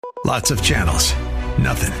Lots of channels,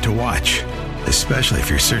 nothing to watch, especially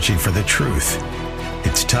if you're searching for the truth.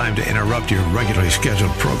 It's time to interrupt your regularly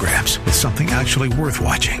scheduled programs with something actually worth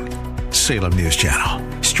watching. Salem News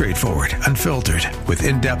Channel. Straightforward, unfiltered, with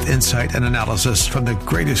in-depth insight and analysis from the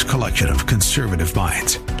greatest collection of conservative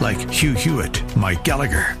minds like Hugh Hewitt, Mike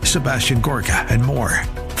Gallagher, Sebastian Gorka, and more.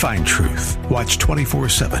 Find truth. Watch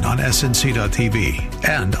 24/7 on snc.tv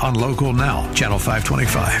and on Local Now, Channel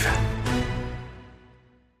 525.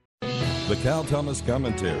 The Cal Thomas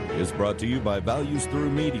Commentary is brought to you by Values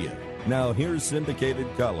Through Media. Now here's syndicated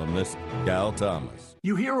columnist Cal Thomas.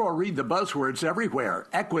 You hear or read the buzzwords everywhere: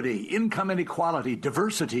 equity, income inequality,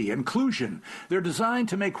 diversity, inclusion. They're designed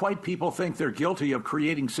to make white people think they're guilty of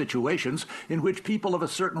creating situations in which people of a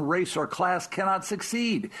certain race or class cannot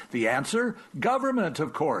succeed. The answer? Government,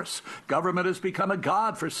 of course. Government has become a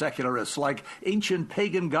god for secularists, like ancient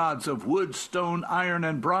pagan gods of wood, stone, iron,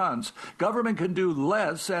 and bronze. Government can do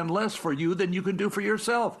less and less for you than you can do for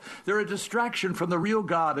yourself. They're a distraction from the real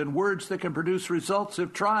God and words that can produce results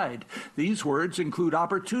if tried. These words include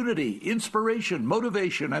opportunity, inspiration,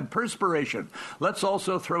 motivation, and perspiration. Let's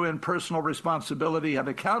also throw in personal responsibility and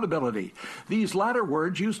accountability. These latter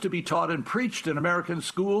words used to be taught and preached in American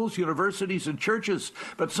schools, universities, and churches,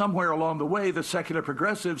 but somewhere along the way, the secular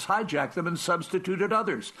progressives hijacked them and substituted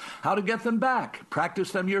others. How to get them back?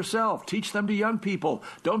 Practice them yourself. Teach them to young people.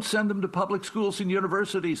 Don't send them to public schools and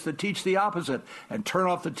universities that teach the opposite, and turn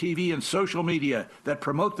off the TV and social media that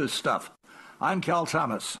promote this stuff. I'm Cal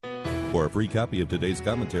Thomas. For a free copy of today's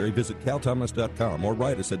commentary, visit calthomas.com or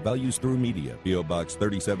write us at Values Through Media, P.O. Box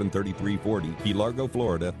 373340, Key Largo,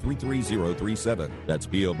 Florida 33037. That's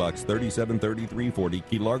P.O. Box 373340,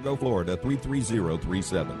 Key Largo, Florida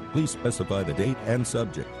 33037. Please specify the date and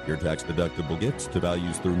subject. Your tax-deductible gifts to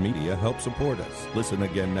Values Through Media help support us. Listen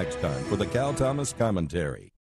again next time for the Cal Thomas Commentary.